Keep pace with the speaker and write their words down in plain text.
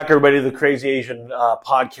everybody, to the Crazy Asian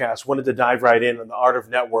podcast. Wanted to dive right in on the art of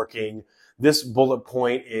networking. This bullet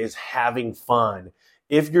point is having fun.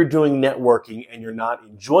 If you're doing networking and you're not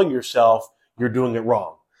enjoying yourself, you're doing it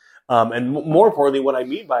wrong. And more importantly, what I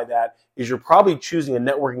mean by that is you're probably choosing a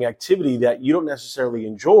networking activity that you don't necessarily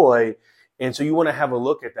enjoy. And so you want to have a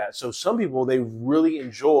look at that. So some people, they really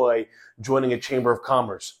enjoy joining a chamber of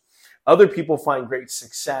commerce. Other people find great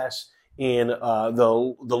success in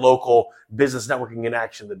the local business networking in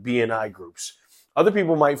action, the BNI groups. Other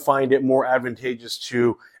people might find it more advantageous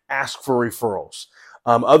to ask for referrals.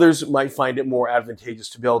 Others might find it more advantageous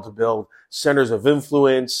to be able to build centers of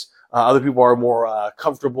influence. Other people are more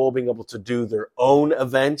comfortable being able to do their own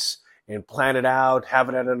events and plan it out, have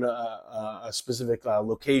it at a specific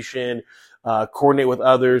location, coordinate with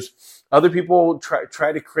others. Other people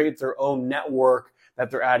try to create their own network that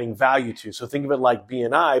they're adding value to. So think of it like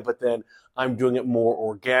BNI, but then I'm doing it more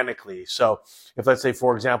organically. So if, let's say,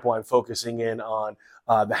 for example, I'm focusing in on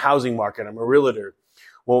the housing market, I'm a realtor.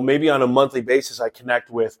 Well, maybe on a monthly basis, I connect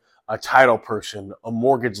with a title person, a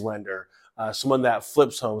mortgage lender, someone that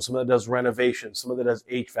flips homes, someone that does renovations, someone that does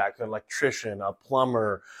HVAC, an electrician, a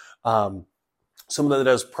plumber, someone that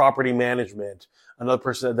does property management, another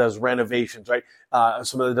person that does renovations, right?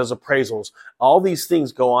 Someone that does appraisals. All these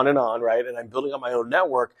things go on, right? And I'm building up my own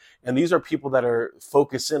network. And these are people that are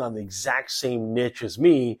focused in on the exact same niche as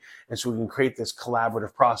me. And so we can create this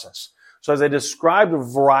collaborative process. So as I described a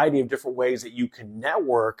variety of different ways that you can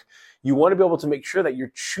network, you want to be able to make sure that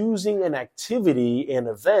you're choosing an activity and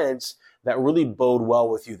events that really bode well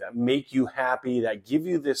with you, that make you happy, that give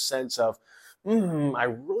you this sense of, I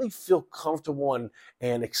really feel comfortable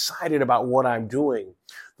and excited about what I'm doing.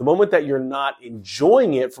 The moment that you're not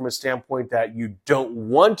enjoying it from a standpoint that you don't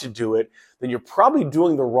want to do it, then you're probably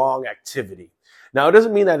doing the wrong activity. Now, it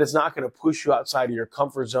doesn't mean that it's not going to push you outside of your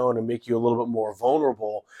comfort zone and make you a little bit more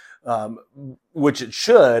vulnerable, which it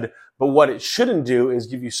should, but what it shouldn't do is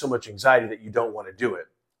give you so much anxiety that you don't want to do it.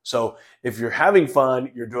 So if you're having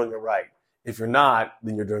fun, you're doing it right. If you're not,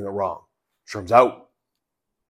 then you're doing it wrong. Shrooms out.